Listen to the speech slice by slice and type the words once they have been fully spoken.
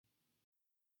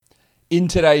In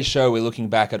today's show, we're looking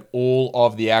back at all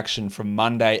of the action from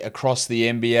Monday across the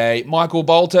NBA. Michael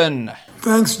Bolton.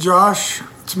 Thanks, Josh.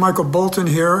 It's Michael Bolton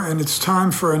here, and it's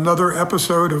time for another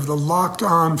episode of the Locked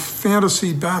On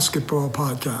Fantasy Basketball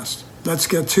Podcast. Let's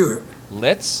get to it.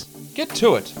 Let's get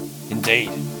to it,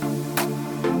 indeed.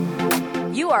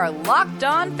 You are Locked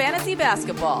On Fantasy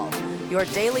Basketball, your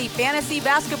daily fantasy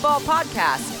basketball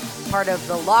podcast, part of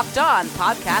the Locked On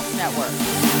Podcast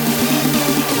Network.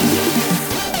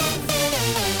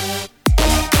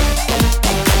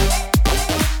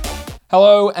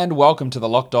 Hello and welcome to the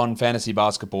Locked On Fantasy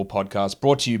Basketball Podcast,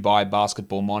 brought to you by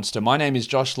Basketball Monster. My name is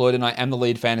Josh Lloyd and I am the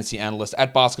lead fantasy analyst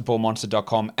at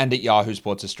basketballmonster.com and at Yahoo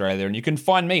Sports Australia. And you can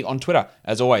find me on Twitter,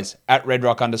 as always, at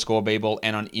redrock_bball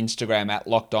and on Instagram at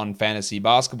Locked On Fantasy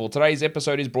Basketball. Today's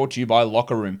episode is brought to you by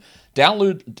Locker Room.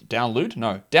 Download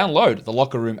the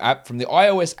Locker Room app from the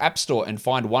iOS App Store and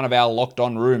find one of our Locked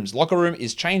On rooms. Locker Room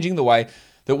is changing the way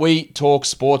that we talk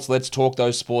sports. Let's talk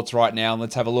those sports right now, and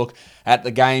let's have a look at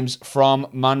the games from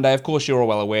Monday. Of course, you're all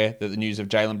well aware that the news of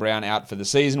Jaylen Brown out for the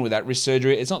season with that wrist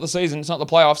surgery. It's not the season, it's not the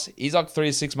playoffs. He's like 3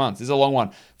 to 6 months. This is a long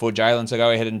one for Jaylen, so go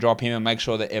ahead and drop him and make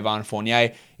sure that Evan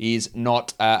Fournier is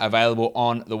not available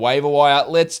on the waiver wire.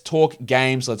 Let's talk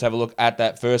games. Let's have a look at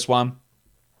that first one.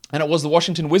 And it was the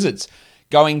Washington Wizards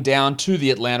going down to the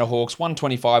Atlanta Hawks,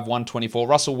 125-124.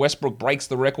 Russell Westbrook breaks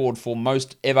the record for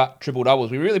most ever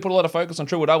triple-doubles. We really put a lot of focus on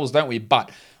triple-doubles, don't we?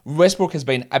 But Westbrook has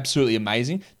been absolutely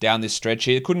amazing down this stretch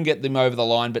here. Couldn't get them over the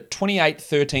line, but 28,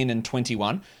 13, and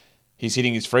 21. He's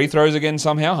hitting his free throws again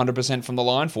somehow, 100% from the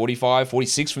line, 45,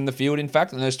 46 from the field, in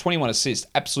fact, and there's 21 assists.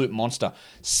 Absolute monster.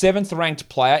 7th ranked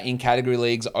player in category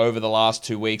leagues over the last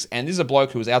 2 weeks, and this is a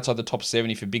bloke who was outside the top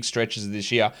 70 for big stretches of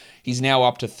this year. He's now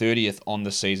up to 30th on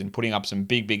the season, putting up some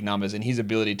big numbers, and his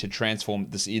ability to transform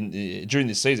this during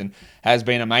this season has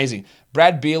been amazing.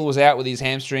 Brad Beal was out with his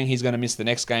hamstring. He's going to miss the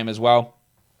next game as well.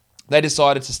 They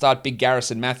decided to start Big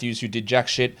Garrison Matthews, who did jack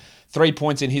shit. 3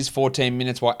 points in his 14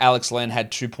 minutes, while Alex Len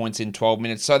had 2 points in 12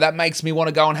 minutes. So that makes me want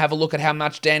to go and have a look at how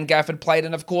much Dan Gafford played.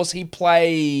 And of course, he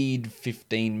played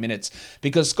 15 minutes.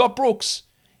 Because Scott Brooks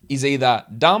is either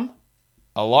dumb,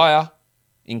 a liar,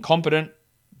 incompetent,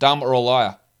 dumb, or a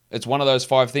liar. It's one of those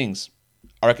 5 things.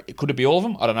 I reckon, could it be all of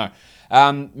them? I don't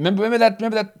know. Remember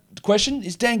that question?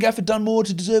 Is Dan Gafford done more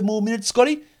to deserve more minutes,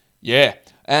 Scotty? Yeah.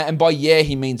 And by yeah,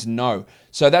 he means no.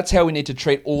 So that's how we need to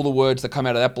treat all the words that come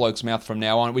out of that bloke's mouth from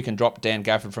now on. We can drop Dan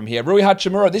Gafford from here. Rui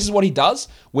Hachimura, this is what he does.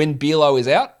 When Bielo is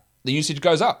out, the usage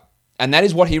goes up. And that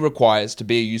is what he requires to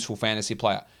be a useful fantasy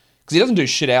player. Because he doesn't do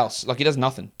shit else. Like, he does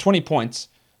nothing. 20 points,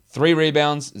 3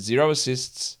 rebounds, 0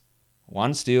 assists,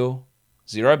 1 steal,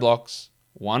 0 blocks,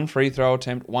 1 free throw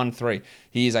attempt, 1 3.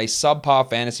 He is a subpar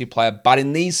fantasy player. But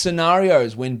in these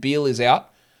scenarios, when Beal is out,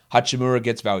 Hachimura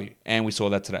gets value. And we saw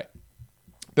that today.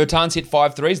 Bertans hit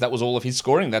 5 threes. That was all of his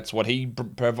scoring. That's what he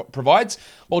provides.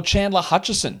 Well, Chandler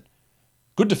Hutchison,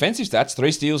 good defensive stats,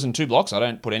 3 steals and 2 blocks. I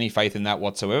don't put any faith in that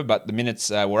whatsoever, but the minutes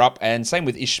were up. And same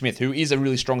with Ish Smith, who is a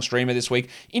really strong streamer this week.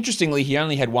 Interestingly, he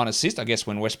only had 1 assist. I guess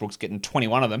when Westbrook's getting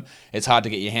 21 of them, it's hard to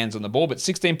get your hands on the ball. But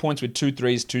 16 points with 2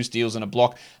 threes, 2 steals and a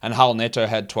block. And Hull Neto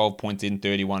had 12 points in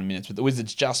 31 minutes. But the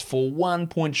Wizards just fall 1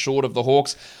 point short of the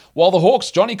Hawks. While the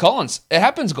Hawks, Johnny Collins, it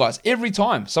happens, guys, every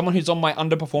time. Someone who's on my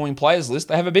underperforming players list,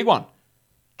 they have a big one.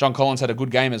 John Collins had a good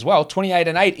game as well. 28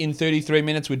 and 8 in 33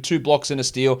 minutes with 2 blocks and a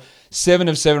steal. 7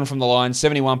 of 7 from the line,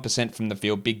 71% from the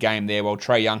field. Big game there. While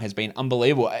Trae Young has been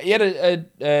unbelievable. He had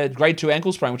a grade 2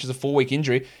 ankle sprain, which is a 4-week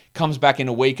injury. Comes back in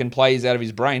a week and plays out of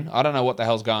his brain. I don't know what the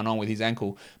hell's going on with his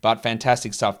ankle, but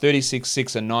fantastic stuff. 36,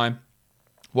 6 and 9.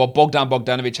 While Bogdan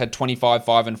Bogdanovic had 25,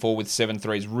 5 and 4 with 7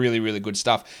 threes. Really good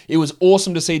stuff. It was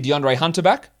awesome to see DeAndre Hunter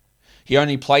back. He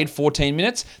only played 14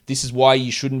 minutes. This is why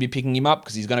you shouldn't be picking him up,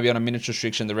 because he's going to be on a minutes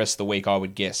restriction the rest of the week, I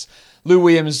would guess. Lou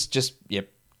Williams,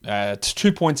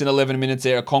 2 points in 11 minutes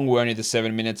there. Okongwu only the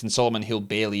 7 minutes, and Solomon Hill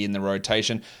barely in the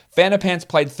rotation. Vanderpants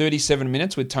played 37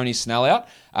 minutes with Tony Snell out.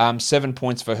 7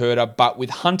 points for Herder, but with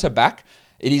Hunter back,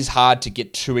 it is hard to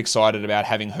get too excited about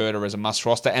having Herder as a must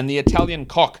roster. And the Italian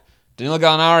cock, Danilo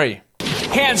Gallinari.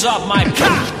 Hands off my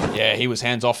cock! Yeah, he was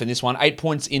hands off in this one. 8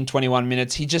 points in 21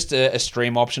 minutes. He's just a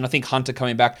stream option. I think Hunter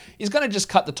coming back is going to just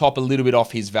cut the top a little bit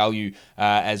off his value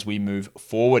as we move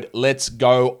forward. Let's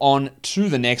go on to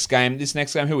the next game. This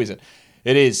next game, who is it?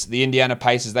 It is the Indiana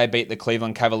Pacers. They beat the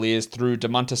Cleveland Cavaliers through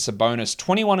Domantas Sabonis.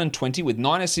 21 and 20 with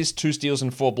 9 assists, 2 steals,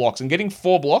 and 4 blocks. And getting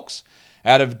 4 blocks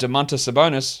out of Domantas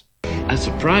Sabonis. A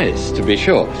surprise, to be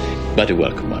sure, but a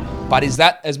welcome one. But is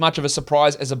that as much of a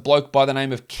surprise as a bloke by the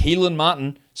name of Keelan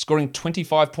Martin scoring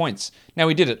 25 points. Now,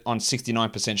 he did it on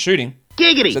 69% shooting.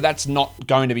 Giggity! So that's not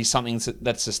going to be something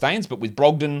that sustains. But with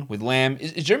Brogdon, with Lamb,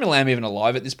 is Jeremy Lamb even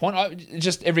alive at this point?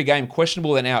 Just every game,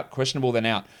 questionable then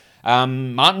out.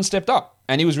 Martin stepped up,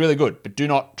 and he was really good. But do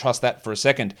not trust that for a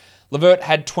second. LeVert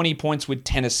had 20 points with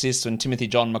 10 assists, and Timothy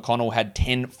John McConnell had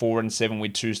 10, 4, and 7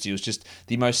 with 2 steals. Just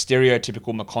the most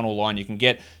stereotypical McConnell line you can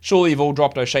get. Surely you've all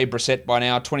dropped O'Shea Brissett by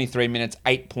now. 23 minutes,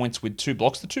 8 points with 2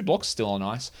 blocks. The 2 blocks still are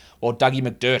nice. While Dougie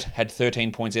McDirt had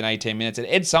 13 points in 18 minutes. And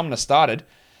Ed Sumner started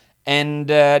and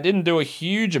didn't do a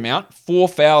huge amount. 4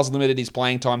 fouls limited his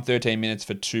playing time, 13 minutes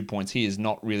for 2 points. He is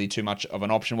not really too much of an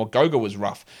option. Well, Goga was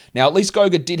rough. Now, at least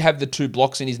Goga did have the 2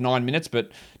 blocks in his 9 minutes,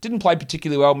 but didn't play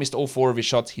particularly well, missed all 4 of his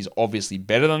shots. He's obviously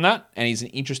better than that, and he's an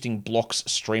interesting blocks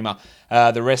streamer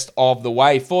the rest of the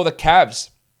way. For the Cavs,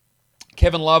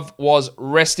 Kevin Love was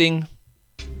resting.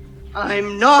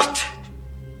 I'm not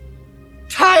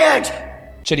tired.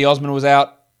 Chetty Osman was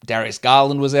out. Darius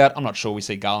Garland was out. I'm not sure we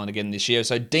see Garland again this year.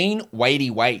 So Dean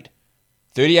Wade,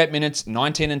 38 minutes,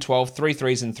 19 and 12, 3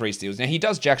 threes and 3 steals. Now, he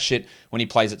does jack shit when he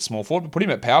plays at small forward, but put him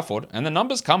at power forward, and the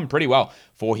numbers come pretty well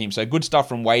for him. So good stuff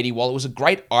from Wadey, while it was a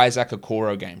great Isaac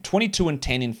Okoro game. 22 and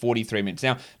 10 in 43 minutes.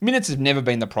 Now, minutes have never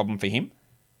been the problem for him.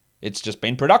 It's just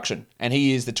been production. And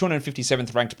he is the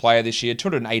 257th ranked player this year,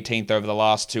 218th over the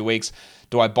last 2 weeks.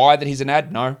 Do I buy that he's an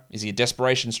ad? No. Is he a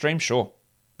desperation stream? Sure.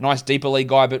 Nice deeper league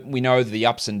guy, but we know the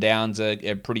ups and downs are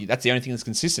pretty... That's the only thing that's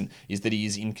consistent, is that he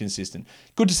is inconsistent.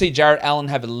 Good to see Jarrett Allen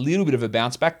have a little bit of a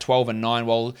bounce back, 12 and 9,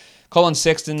 while Colin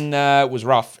Sexton was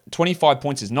rough. 25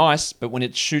 points is nice, but when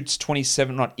it shoots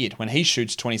 27... When he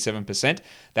shoots 27%,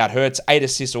 that hurts. 8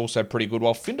 assists also pretty good,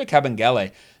 while Findo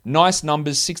Kabengele, nice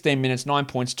numbers, 16 minutes, 9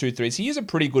 points, 2 threes. He is a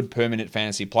pretty good permanent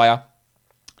fantasy player.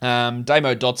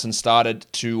 Damo Dotson started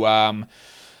to...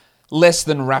 less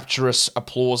than rapturous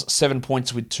applause, 7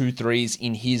 points with 2 threes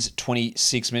in his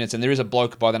 26 minutes. And there is a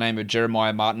bloke by the name of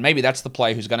Jeremiah Martin. Maybe that's the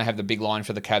player who's going to have the big line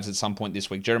for the Cavs at some point this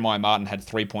week. Jeremiah Martin had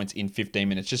 3 points in 15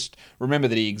 minutes. Just remember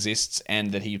that he exists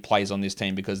and that he plays on this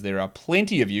team, because there are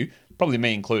plenty of you, probably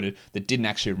me included, that didn't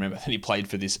actually remember that he played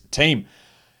for this team.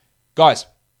 Guys,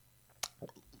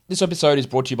 this episode is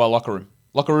brought to you by Locker Room.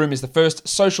 Locker Room is the first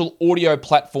social audio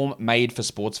platform made for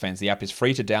sports fans. The app is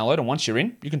free to download, and once you're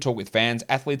in, you can talk with fans,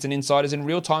 athletes, and insiders in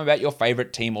real time about your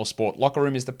favorite team or sport. Locker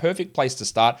Room is the perfect place to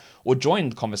start or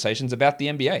join conversations about the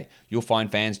NBA. You'll find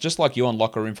fans just like you on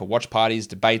Locker Room for watch parties,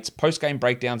 debates, post-game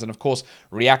breakdowns, and of course,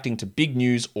 reacting to big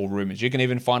news or rumors. You can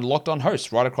even find Locked On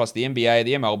hosts right across the NBA,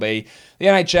 the MLB, the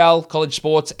NHL, college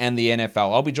sports, and the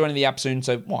NFL. I'll be joining the app soon,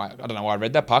 so I don't know why I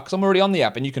read that part, because I'm already on the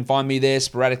app, and you can find me there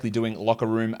sporadically doing Locker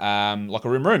Room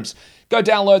rooms. Go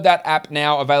download that app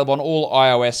now, available on all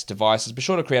iOS devices. Be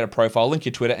sure to create a profile, link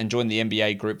your Twitter, and join the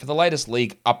NBA group for the latest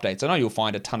league updates. I know you'll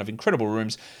find a ton of incredible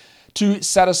rooms to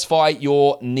satisfy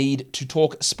your need to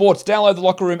talk sports. Download the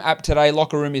Locker Room app today.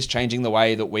 Locker Room is changing the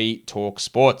way that we talk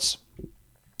sports.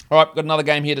 All right, got another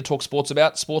game here to talk sports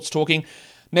about. Sports talking.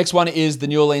 Next one is the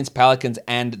New Orleans Pelicans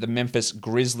and the Memphis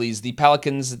Grizzlies. The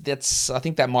Pelicans, I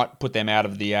think that might put them out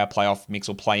of the playoff mix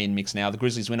or play-in mix now. The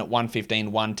Grizzlies win at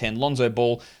 115-110. Lonzo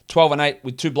Ball, 12 and 8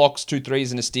 with 2 blocks, 2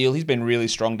 threes, and a steal. He's been really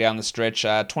strong down the stretch.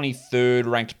 23rd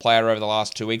ranked player over the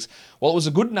last 2 weeks. Well, it was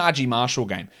a good Najee Marshall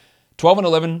game. 12 and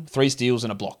 11, 3 steals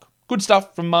and a block. Good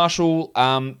stuff from Marshall,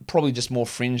 probably just more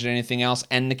fringe than anything else.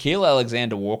 And Nickeil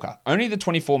Alexander-Walker, only the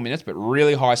 24 minutes, but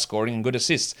really high scoring and good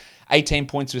assists. 18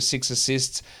 points with 6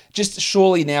 assists. Just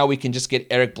surely now we can just get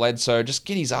Eric Bledsoe, just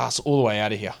get his ass all the way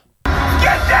out of here.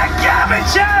 Get that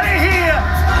garbage out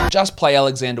of here! Just play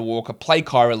Alexander-Walker, play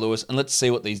Kyra Lewis, and let's see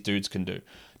what these dudes can do.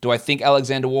 Do I think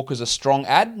Alexander-Walker's a strong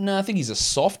ad? No, I think he's a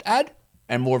soft ad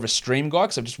and more of a stream guy,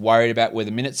 because I'm just worried about where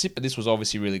the minutes sit, but this was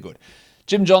obviously really good.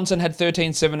 Jim Johnson had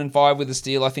 13, 7, and 5 with a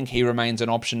steal. I think he remains an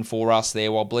option for us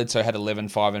there, while Bledsoe had 11,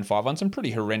 5, and 5 on some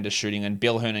pretty horrendous shooting, and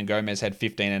Bill Hernan-Gomez had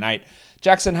 15 and 8.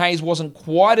 Jackson Hayes wasn't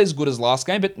quite as good as last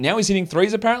game, but now he's hitting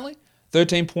threes apparently.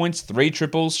 13 points, 3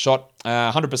 triples, shot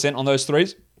 100% on those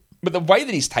threes. But the way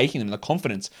that he's taking them, the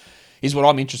confidence, is what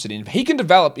I'm interested in. If he can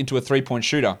develop into a 3-point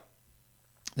shooter,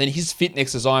 then his fit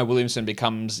next to Zion Williamson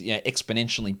becomes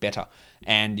exponentially better,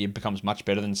 and it becomes much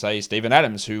better than, say, Steven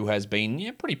Adams, who has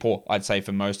been pretty poor, I'd say,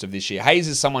 for most of this year. Hayes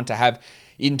is someone to have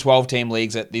in 12-team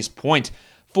leagues at this point.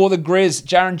 For the Grizz,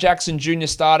 Jaren Jackson Jr.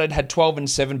 started, had 12 and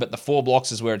 7, but the 4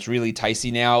 blocks is where it's really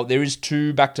tasty. Now, there is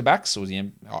 2 back-to-backs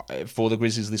for the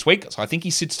Grizzlies this week, so I think he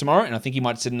sits tomorrow, and I think he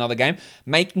might sit another game,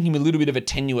 making him a little bit of a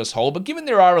tenuous hole. But given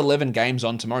there are 11 games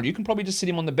on tomorrow, you can probably just sit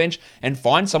him on the bench and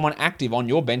find someone active on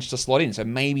your bench to slot in, so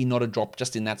maybe not a drop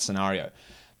just in that scenario.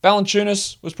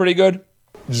 Valanciunas was pretty good.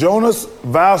 Jonas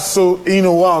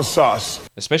Valanciunas.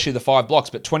 Especially the 5 blocks,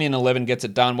 but 20 and 11 gets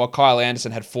it done, while Kyle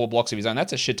Anderson had 4 blocks of his own.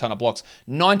 That's a shit ton of blocks.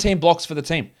 19 blocks for the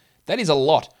team. That is a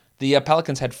lot. The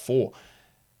Pelicans had 4.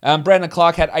 Brandon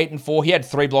Clark had 8 and 4. He had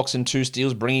 3 blocks and 2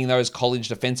 steals, bringing those college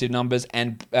defensive numbers.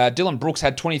 And Dylan Brooks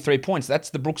had 23 points. That's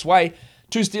the Brooks way.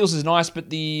 2 steals is nice, but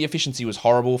the efficiency was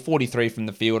horrible. 43 from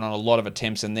the field on a lot of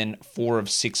attempts, and then 4 of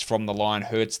 6 from the line.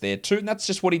 Hurts there too, and that's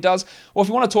just what he does. Well, if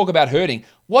you want to talk about hurting,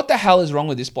 what the hell is wrong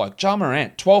with this bloke? Ja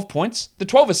Morant, 12 points. The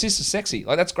 12 assists is sexy.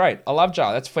 Like, that's great. I love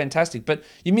Ja. That's fantastic. But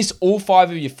you miss all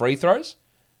 5 of your free throws.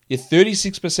 You're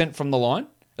 36% from the line.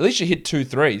 At least you hit 2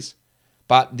 threes.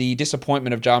 But the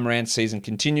disappointment of Ja Morant's season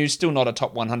continues. Still not a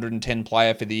top 110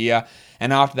 player for the year.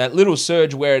 And after that little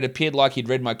surge where it appeared like he'd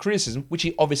read my criticism, which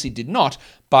he obviously did not,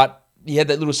 but he had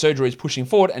that little surge where he's pushing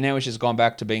forward, and now he's just gone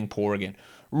back to being poor again.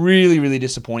 Really, really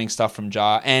disappointing stuff from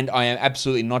Ja. And I am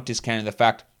absolutely not discounting the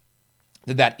fact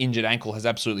that injured ankle has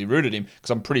absolutely rooted him, because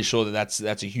I'm pretty sure that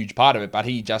that's a huge part of it, but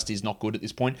he just is not good at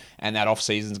this point, and that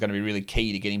off-season is going to be really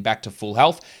key to getting back to full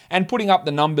health and putting up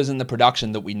the numbers and the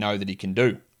production that we know that he can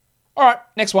do. All right,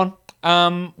 next one.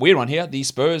 Weird one here. The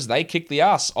Spurs, they kicked the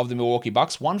ass of the Milwaukee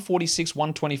Bucks,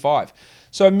 146-125.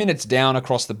 So minutes down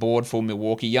across the board for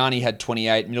Milwaukee. Yanni had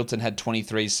 28, Middleton had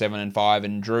 23, 7 and 5,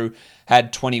 and Drew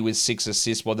had 20 with 6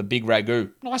 assists, while the big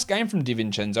Ragu, nice game from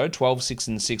DiVincenzo, 12, 6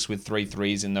 and 6 with 3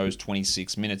 threes in those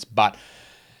 26 minutes. But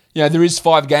yeah, there is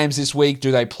 5 games this week.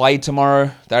 Do they play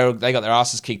tomorrow? They got their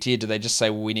asses kicked here. Do they just say,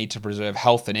 well, we need to preserve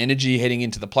health and energy heading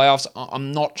into the playoffs?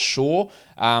 I'm not sure.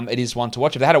 It is one to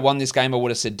watch. If they had won this game, I would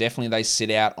have said definitely they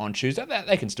sit out on Tuesday.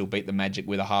 They can still beat the Magic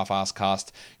with a half-ass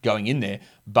cast going in there.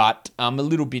 But I'm a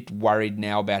little bit worried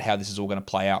now about how this is all going to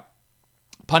play out.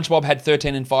 Punch Bob had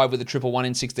 13 and 5 with a 1-1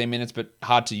 in 16 minutes, but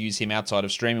hard to use him outside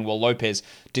of streaming. While Lopez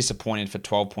disappointed for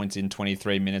 12 points in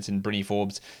 23 minutes, and Brynnie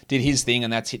Forbes did his thing,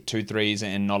 and that's hit 2 threes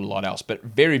and not a lot else. But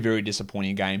very, very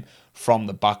disappointing game from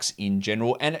the Bucks in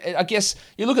general. And I guess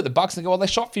you look at the Bucks and go, well, they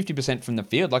shot 50% from the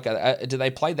field. Like, do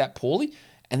they play that poorly?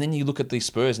 And then you look at the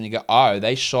Spurs and you go, oh,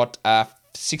 they shot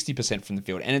 60% from the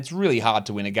field. And it's really hard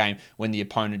to win a game when the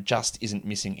opponent just isn't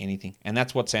missing anything. And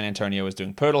that's what San Antonio is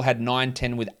doing. Pirtle had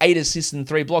 9-10 with 8 assists and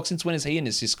 3 blocks. Since when is he an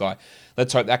assist guy?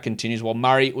 Let's hope that continues. While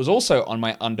Murray was also on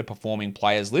my underperforming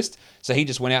players list. So he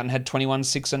just went out and had 21,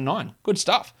 6 and 9. Good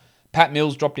stuff. Pat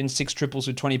Mills dropped in 6 triples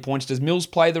with 20 points. Does Mills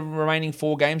play the remaining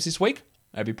 4 games this week?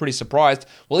 I'd be pretty surprised.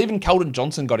 Well, even Keldon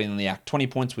Johnson got in on the act. 20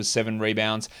 points with 7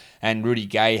 rebounds. And Rudy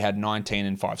Gay had 19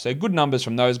 and 5. So good numbers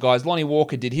from those guys. Lonnie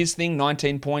Walker did his thing.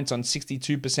 19 points on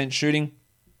 62% shooting.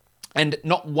 And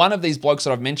not one of these blokes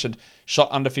that I've mentioned shot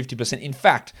under 50%. In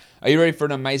fact, are you ready for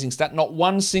an amazing stat? Not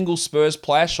one single Spurs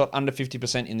player shot under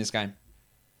 50% in this game.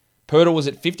 Pirtle was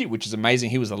at 50, which is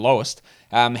amazing. He was the lowest.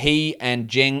 He and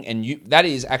Jeng and you, that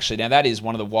is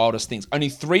one of the wildest things. Only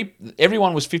 3,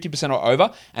 everyone was 50% or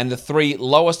over, and the 3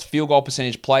 lowest field goal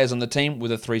percentage players on the team were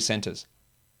the 3 centers.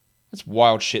 That's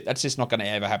wild shit. That's just not going to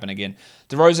ever happen again.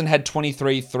 DeRozan had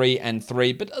 23, 3 and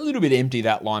 3, but a little bit empty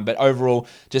that line. But overall,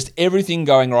 just everything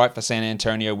going right for San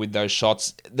Antonio with those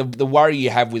shots. The worry you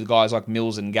have with guys like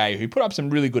Mills and Gay, who put up some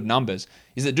really good numbers,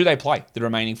 is that do they play the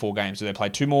remaining 4 games? Do they play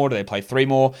 2 more? Do they play 3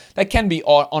 more? They can be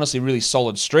honestly really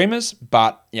solid streamers,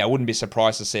 but yeah, I wouldn't be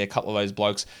surprised to see a couple of those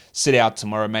blokes sit out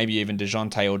tomorrow, maybe even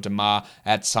DeJounte or DeMar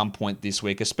at some point this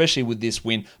week, especially with this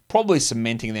win, probably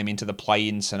cementing them into the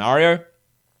play-in scenario.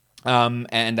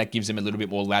 And that gives them a little bit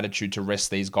more latitude to rest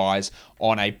these guys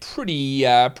on a pretty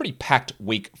packed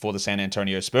week for the San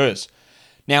Antonio Spurs.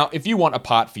 Now, if you want a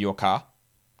part for your car,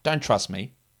 don't trust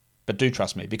me, but do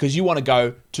trust me, because you want to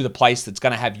go to the place that's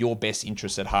going to have your best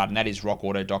interests at heart, and that is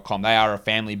RockAuto.com. They are a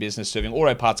family business serving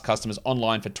auto parts customers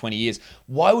online for 20 years.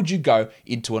 Why would you go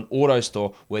into an auto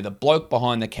store where the bloke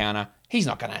behind the counter, he's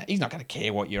not gonna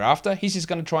care what you're after. He's just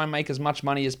going to try and make as much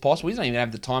money as possible. He doesn't even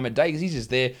have the time of day because he's just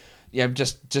there,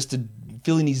 just to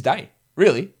fill in his day.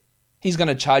 Really, he's going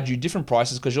to charge you different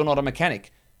prices because you're not a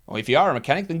mechanic. Or if you are a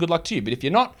mechanic, then good luck to you. But if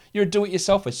you're not, you're a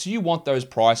do-it-yourselfer. So you want those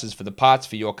prices for the parts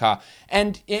for your car.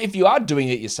 And if you are doing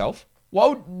it yourself,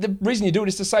 the reason you do it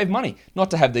is to save money, not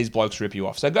to have these blokes rip you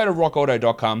off. So go to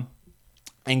rockauto.com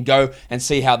and go and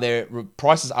see how their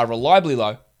prices are reliably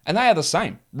low. And they are the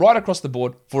same right across the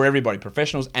board for everybody,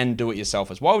 professionals and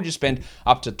do-it-yourselfers. Why would you spend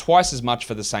up to twice as much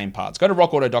for the same parts? Go to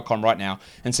rockauto.com right now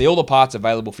and see all the parts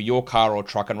available for your car or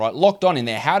truck and write Locked On in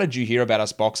there. How did you hear about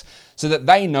us box so that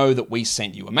they know that we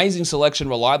sent you? Amazing selection,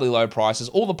 reliably low prices,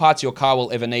 all the parts your car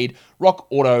will ever need.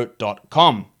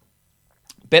 rockauto.com.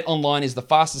 BetOnline is the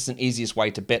fastest and easiest way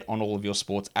to bet on all of your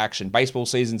sports action. Baseball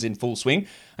season's in full swing,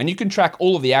 And you can track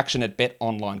all of the action at Bet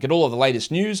Online. Get all of the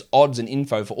latest news, odds, and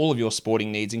info for all of your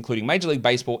sporting needs, including Major League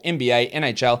Baseball, NBA,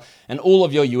 NHL, and all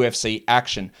of your UFC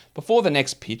action. Before the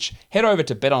next pitch, head over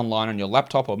to Bet Online on your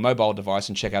laptop or mobile device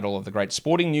and check out all of the great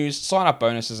sporting news, sign-up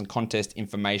bonuses, and contest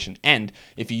information. And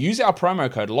if you use our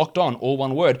promo code LOCKEDON, all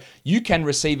one word, you can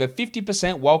receive a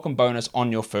 50% welcome bonus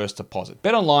on your first deposit.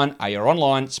 Bet Online are your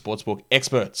online sportsbook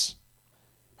experts.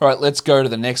 All right, let's go to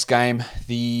the next game.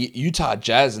 The Utah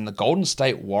Jazz and the Golden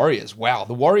State Warriors. Wow,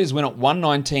 the Warriors win at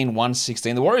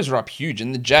 119-116. The Warriors are up huge,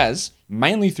 and the Jazz,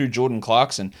 mainly through Jordan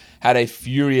Clarkson, had a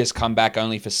furious comeback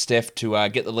only for Steph to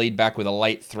get the lead back with a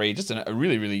late three. Just a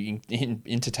really, really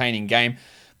entertaining game.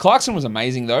 Clarkson was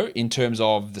amazing, though, in terms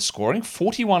of the scoring.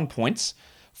 41 points,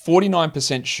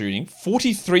 49% shooting,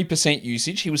 43%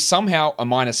 usage. He was somehow a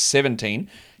minus 17.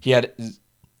 He had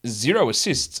 0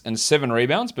 assists and 7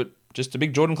 rebounds, but just a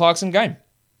big Jordan Clarkson game.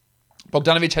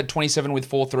 Bogdanovic had 27 with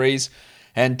 4 threes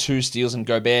and 2 steals, and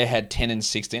Gobert had 10 and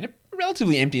 16. A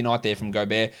relatively empty night there from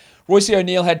Gobert. Royce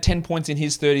O'Neal had 10 points in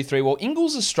his 33, while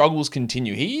Ingles' struggles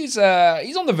continue. He's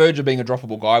on the verge of being a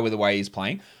droppable guy with the way he's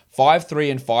playing. 5, 3,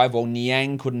 and 5, while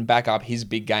Niang couldn't back up his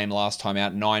big game last time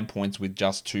out, 9 points with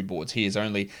just 2 boards. He is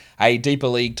only a deeper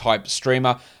league type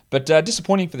streamer, but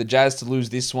disappointing for the Jazz to lose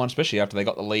this one, especially after they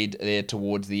got the lead there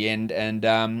towards the end. And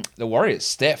the Warriors,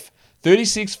 Steph,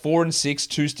 36, 4 and 6,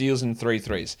 2 steals and 3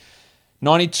 threes.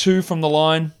 92 from the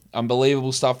line.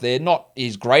 Unbelievable stuff there. Not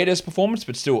his greatest performance,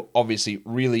 but still obviously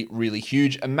really, really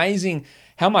huge. Amazing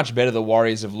how much better the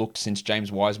Warriors have looked since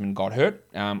James Wiseman got hurt.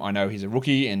 I know he's a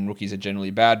rookie and rookies are generally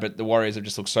bad, but the Warriors have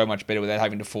just looked so much better without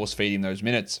having to force feed him those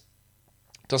minutes.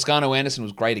 Toscano Anderson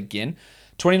was great again.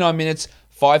 29 minutes,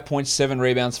 5 points, 7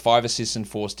 rebounds, 5 assists, and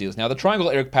 4 steals. Now, the triangle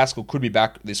Eric Pascal could be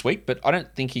back this week, but I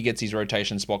don't think he gets his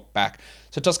rotation spot back.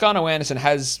 So Toscano Anderson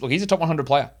he's a top 100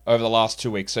 player over the last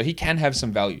 2 weeks, so he can have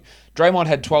some value. Draymond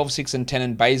had 12, 6, and 10,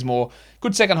 and Bazemore,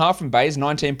 good second half from Baze,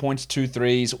 19 points, 2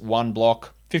 threes, 1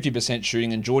 block, 50%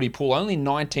 shooting, and Jordy Poole only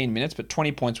 19 minutes, but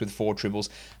 20 points with 4 triples.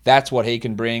 That's what he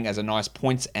can bring as a nice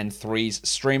points and threes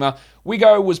streamer.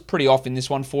 Wigo was pretty off in this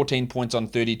one, 14 points on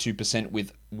 32%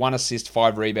 with 1 assist,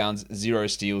 5 rebounds, 0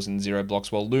 steals, and 0 blocks,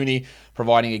 while Looney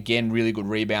providing, again, really good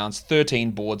rebounds,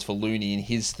 13 boards for Looney in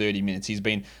his 30 minutes. He's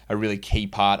been a really key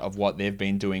part of what they've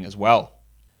been doing as well.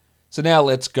 So now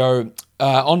let's go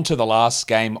on to the last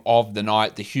game of the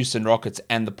night, the Houston Rockets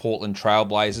and the Portland Trail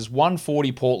Blazers.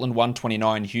 140 Portland,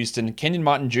 129 Houston. Kenyon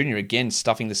Martin Jr. again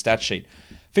stuffing the stat sheet.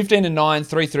 15 and 9,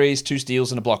 3 threes, 2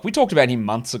 steals and a block. We talked about him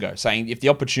months ago, saying if the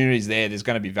opportunity is there, there's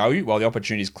going to be value. Well, the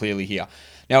opportunity is clearly here.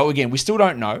 Now, again, we still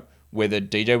don't know whether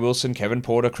DJ Wilson, Kevin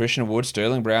Porter, Christian Wood,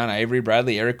 Sterling Brown, Avery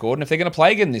Bradley, Eric Gordon, if they're going to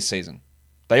play again this season.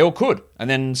 They all could. And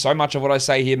then so much of what I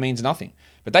say here means nothing.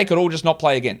 But they could all just not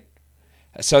play again.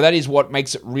 So that is what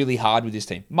makes it really hard with this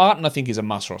team. Martin, I think, is a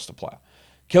must-roster player.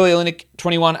 Kelly Olynyk,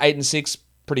 21, 8 and 6,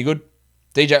 pretty good.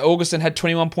 DJ Augustin had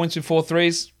 21 points with 4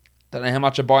 threes. Don't know how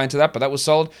much I buy into that, but that was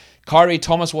solid. Kyrie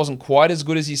Thomas wasn't quite as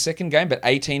good as his second game, but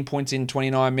 18 points in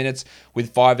 29 minutes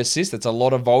with 5 assists. That's a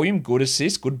lot of volume, good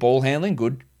assists, good ball handling,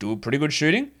 pretty good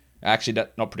shooting. Actually,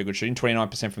 not pretty good shooting,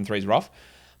 29% from 3 is rough.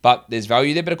 But there's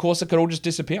value there, but of course it could all just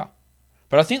disappear.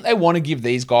 But I think they want to give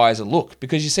these guys a look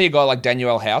because you see a guy like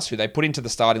Daniel House, who they put into the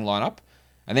starting lineup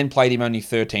and then played him only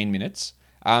 13 minutes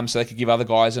so they could give other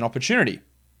guys an opportunity.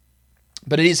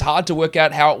 But it is hard to work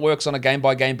out how it works on a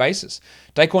game-by-game basis.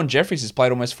 Daquan Jeffries has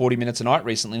played almost 40 minutes a night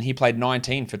recently, and he played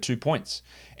 19 for 2 points.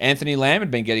 Anthony Lamb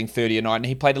had been getting 30 a night, and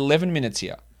he played 11 minutes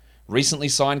here. Recently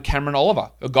signed Cameron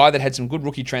Oliver, a guy that had some good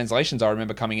rookie translations, I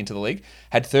remember, coming into the league,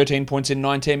 had 13 points in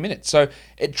 19 minutes. So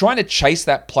trying to chase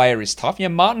that player is tough. Yeah,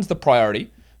 Martin's the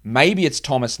priority. Maybe it's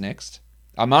Thomas next.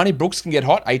 Armani Brooks can get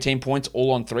hot, 18 points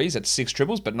all on threes at 6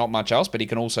 triples, but not much else, but he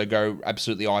can also go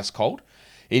absolutely ice cold.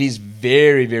 It is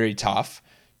very, very tough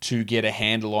to get a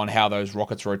handle on how those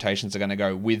Rockets rotations are going to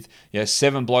go with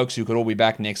 7 blokes who could all be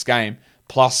back next game,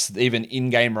 plus even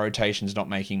in-game rotations not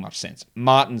making much sense.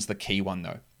 Martin's the key one,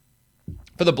 though.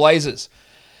 For the Blazers,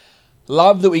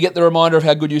 love that we get the reminder of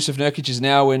how good Yusuf Nurkic is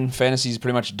now when fantasy is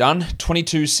pretty much done.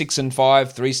 22, 6 and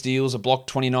 5, 3 steals, a block,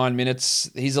 29 minutes.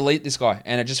 He's elite, this guy,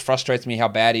 and it just frustrates me how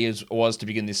bad he was to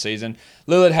begin this season.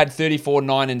 Lillard had 34,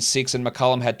 9 and 6, and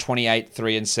McCollum had 28,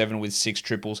 3 and 7 with 6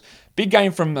 triples. Big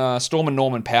game from Storm and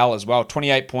Norman Powell as well,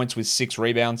 28 points with 6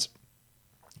 rebounds.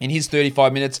 In his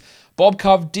 35 minutes, Bob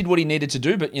Cove did what he needed to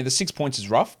do, but the 6 points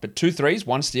is rough, but 2 threes,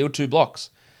 1 steal, 2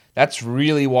 blocks. That's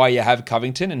really why you have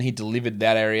Covington, and he delivered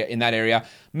that area.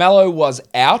 Mallow was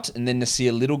out, and then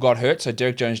Nasir Little got hurt, so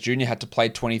Derek Jones Jr. had to play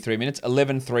 23 minutes.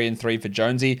 11, 3 and 3 for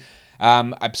Jonesy.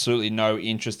 Absolutely no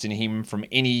interest in him from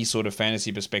any sort of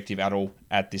fantasy perspective at all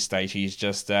at this stage. He's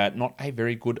just not a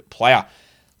very good player.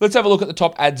 Let's have a look at the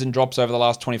top adds and drops over the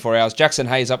last 24 hours. Jackson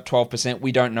Hayes up 12%.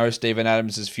 We don't know Steven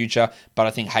Adams' future, but I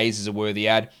think Hayes is a worthy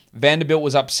add. Vanderbilt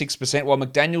was up 6%, while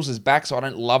McDaniels is back, so I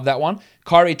don't love that one.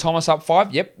 Kyrie Thomas up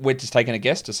 5%. Yep, we're just taking a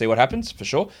guess to see what happens, for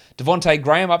sure. Devontae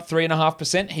Graham up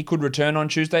 3.5%. He could return on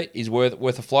Tuesday. He's worth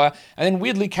a flyer. And then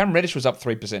weirdly, Cam Reddish was up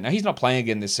 3%. Now, he's not playing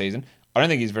again this season. I don't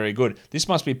think he's very good. This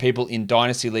must be people in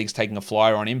dynasty leagues taking a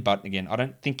flyer on him, but again, I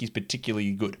don't think he's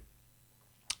particularly good.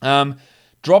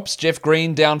 Drops, Jeff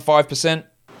Green down 5%.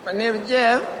 My name is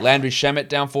Jeff. Landry Shamet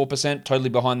down 4%, totally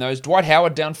behind those. Dwight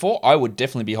Howard down 4%. I would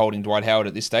definitely be holding Dwight Howard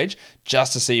at this stage,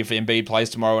 just to see if Embiid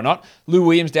plays tomorrow or not. Lou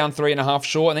Williams down 3.5%,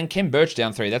 sure. And then Ken Birch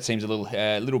down 3%. That seems a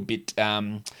little bit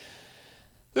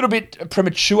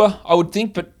premature, I would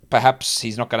think, but perhaps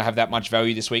he's not going to have that much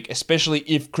value this week, especially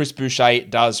if Chris Boucher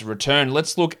does return.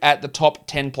 Let's look at the top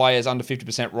 10 players under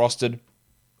 50% rostered.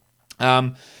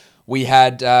 We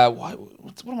had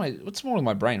what's wrong with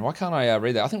my brain? Why can't I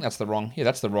read that? I think that's the wrong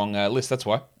list. That's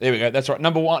why. There we go. That's right.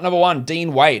 Number one,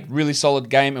 Dean Wade, really solid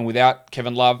game, and without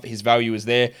Kevin Love, his value is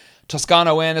there.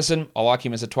 Toscano Anderson, I like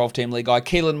him as a 12-team league guy.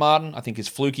 Keelan Martin, I think is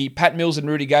fluky. Pat Mills and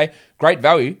Rudy Gay, great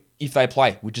value if they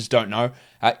play. We just don't know.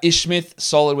 Ish Smith,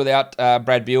 solid without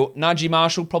Brad Beal. Najee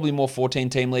Marshall, probably more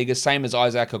 14-team leaguers, same as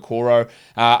Isaac Okoro,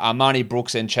 Armani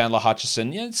Brooks, and Chandler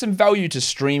Hutchison. You know, some value to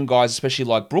stream guys, especially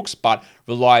like Brooks, but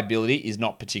reliability is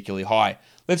not particularly high.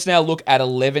 Let's now look at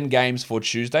 11 games for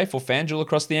Tuesday for FanDuel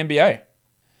across the NBA.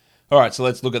 All right, so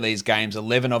let's look at these games.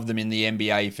 11 of them in the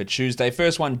NBA for Tuesday.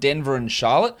 First one, Denver and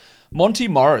Charlotte. Monty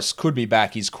Morris could be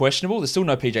back. He's questionable. There's still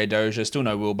no PJ Dozier, still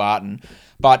no Will Barton.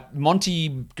 But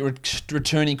Monty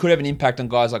returning could have an impact on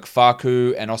guys like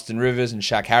Facu and Austin Rivers and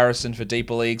Shaq Harrison for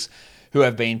deeper leagues, who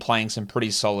have been playing some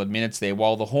pretty solid minutes there.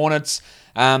 While the Hornets,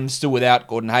 still without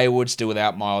Gordon Hayward, still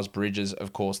without Miles Bridges,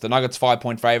 of course. The Nuggets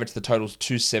 5-point favorites. The total's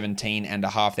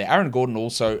 217.5 there. Aaron Gordon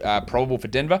also probable for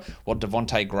Denver, while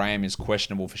Devontae Graham is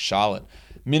questionable for Charlotte.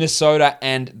 Minnesota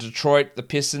and Detroit, the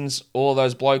Pistons, all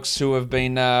those blokes who have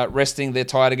been resting, they're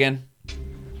tired again.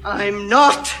 I'm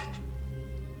not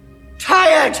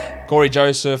tired. Corey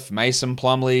Joseph, Mason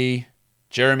Plumlee,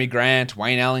 Jeremy Grant,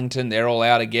 Wayne Ellington, they're all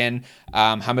out again.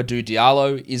 Hamidou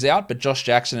Diallo is out, but Josh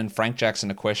Jackson and Frank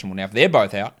Jackson are questionable. Now, if they're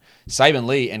both out, Saban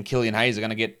Lee and Killian Hayes are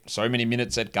going to get so many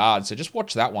minutes at guard, so just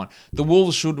watch that one. The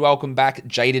Wolves should welcome back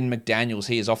Jaden McDaniels.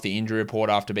 He is off the injury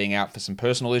report after being out for some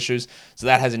personal issues, so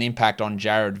that has an impact on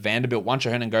Jared Vanderbilt.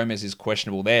 Juancho Hernangomez is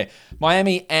questionable there.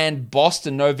 Miami and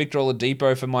Boston, no Victor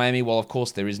Oladipo for Miami. Well, of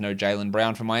course, there is no Jaylen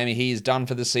Brown for Miami. He is done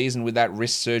for the season with that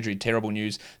wrist surgery. Terrible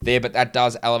news there, but that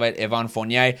does elevate Evan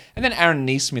Fournier. And then Aaron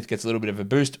Nesmith gets a little bit of a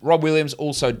boost. Rob Williams,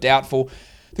 also doubtful.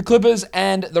 The Clippers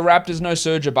and the Raptors, no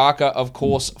Serge Ibaka, of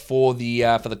course, for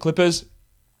the Clippers.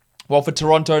 While for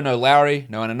Toronto, no Lowry,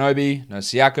 no Anunoby, no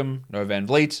Siakam, no Van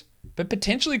Vliet, but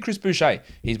potentially Chris Boucher.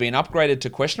 He's been upgraded to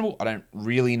questionable. I don't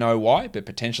really know why, but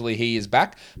potentially he is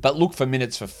back. But look for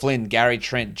minutes for Flynn, Gary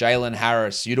Trent, Jalen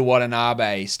Harris, Yuta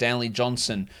Watanabe, Stanley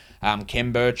Johnson,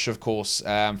 Ken Birch, of course,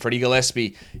 Freddie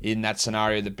Gillespie in that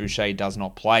scenario that Boucher does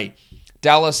not play.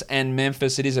 Dallas and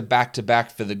Memphis, it is a back-to-back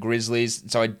for the Grizzlies,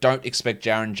 so I don't expect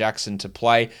Jaren Jackson to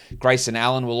play. Grayson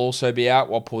Allen will also be out,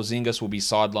 while Porzingis will be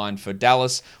sidelined for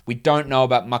Dallas. We don't know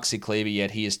about Maxi Kleber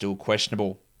yet. He is still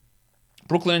questionable.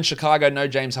 Brooklyn and Chicago, no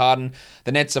James Harden.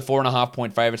 The Nets are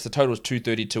 4.5-point favorites. The total is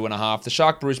 232.5. The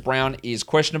Shark Bruce Brown is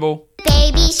questionable.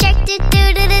 Baby Shark,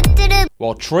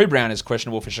 while Troy Brown is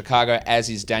questionable for Chicago, as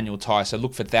is Daniel Tice. So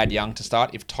look for Thad Young to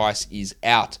start if Tice is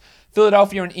out.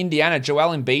 Philadelphia and Indiana,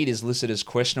 Joel Embiid is listed as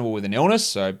questionable with an illness,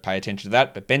 so pay attention to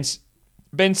that. But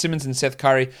Ben Simmons and Seth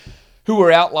Curry, who were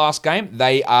out last game,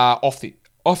 they are off the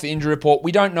injury report.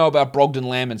 We don't know about Brogdon,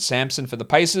 Lamb, and Sampson for the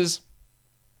Pacers.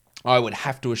 I would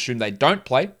have to assume they don't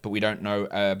play, but we don't know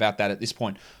about that at this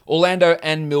point. Orlando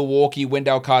and Milwaukee,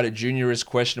 Wendell Carter Jr. is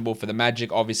questionable for the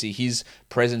Magic. Obviously, his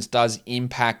presence does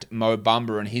impact Mo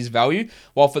Bamba and his value.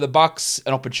 While for the Bucks,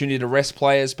 an opportunity to rest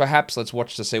players, perhaps. Let's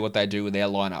watch to see what they do with their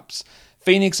lineups.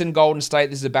 Phoenix and Golden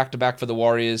State, this is a back-to-back for the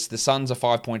Warriors. The Suns are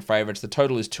 5-point favorites. The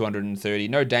total is 230.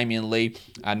 No Damian Lee,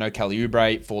 no Kelly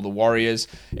Oubre for the Warriors.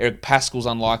 Eric Pascal's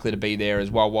unlikely to be there as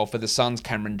well. While for the Suns,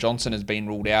 Cameron Johnson has been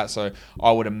ruled out, so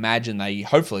I would imagine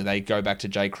hopefully they go back to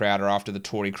Jay Crowder after the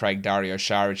Torrey Craig, Dario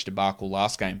Saric debacle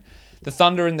last game. The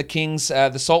Thunder and the Kings,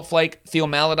 the Salt Flake, Theo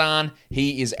Maledon,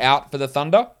 he is out for the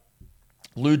Thunder.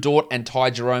 Lou Dort and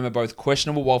Ty Jerome are both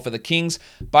questionable, while for the Kings,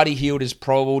 Buddy Hield is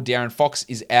probable, De'Aaron Fox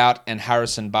is out, and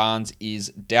Harrison Barnes is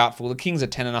doubtful. The Kings are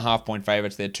 10.5-point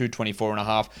favorites. They're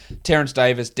 224.5. Terrence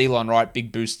Davis, Delon Wright,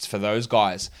 big boosts for those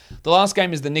guys. The last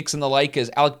game is the Knicks and the Lakers.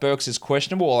 Alec Burks is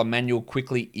questionable, while Emmanuel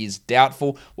Quickley is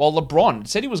doubtful, while LeBron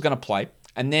said he was going to play,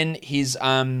 and then his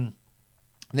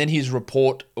Then his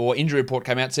report or injury report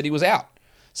came out, said he was out.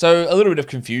 So a little bit of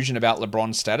confusion about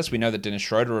LeBron's status. We know that Dennis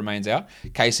Schroeder remains out.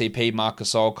 KCP, Marc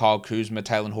Gasol, Kyle Kuzma,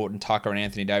 Talen Horton-Tucker, and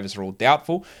Anthony Davis are all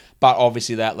doubtful. But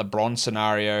obviously that LeBron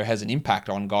scenario has an impact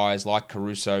on guys like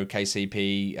Caruso,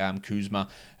 KCP, Kuzma,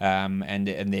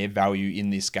 and their value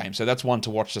in this game. So that's one to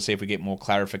watch to see if we get more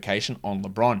clarification on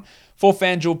LeBron. For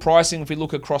FanDuel pricing, if we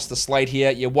look across the slate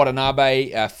here,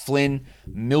 Watanabe, Flynn,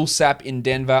 Millsap in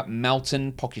Denver,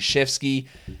 Melton, Pokusevski.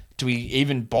 Do we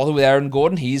even bother with Aaron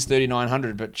Gordon? He is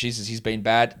 3,900, but Jesus, he's been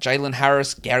bad. Jalen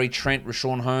Harris, Gary Trent,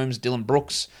 Rashawn Holmes, Dylan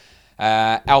Brooks,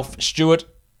 Alf Stewart.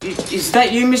 Is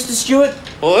that you, Mr. Stewart?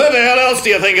 Well, who the hell else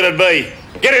do you think it'd be?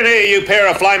 Get in here, you pair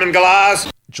of flaming galahs.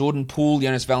 Jordan Poole,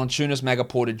 Jonas Valanciunas, Maga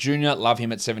Porter Jr. Love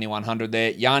him at 7,100 there.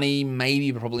 Yanni,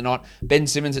 maybe, but probably not. Ben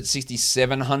Simmons at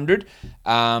 6,700.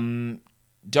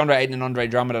 DeAndre Ayton and Andre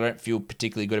Drummond, I don't feel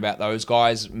particularly good about those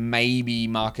guys. Maybe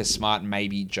Marcus Smart,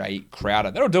 maybe Jay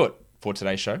Crowder. That'll do it for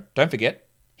today's show. Don't forget,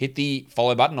 hit the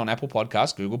follow button on Apple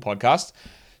Podcasts, Google Podcasts,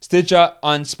 Stitcher,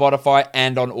 on Spotify,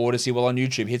 and on Odyssey. Well, on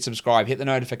YouTube, hit subscribe, hit the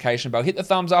notification bell, hit the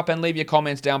thumbs up, and leave your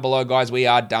comments down below, guys. We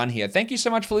are done here. Thank you so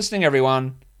much for listening,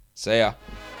 everyone. See ya.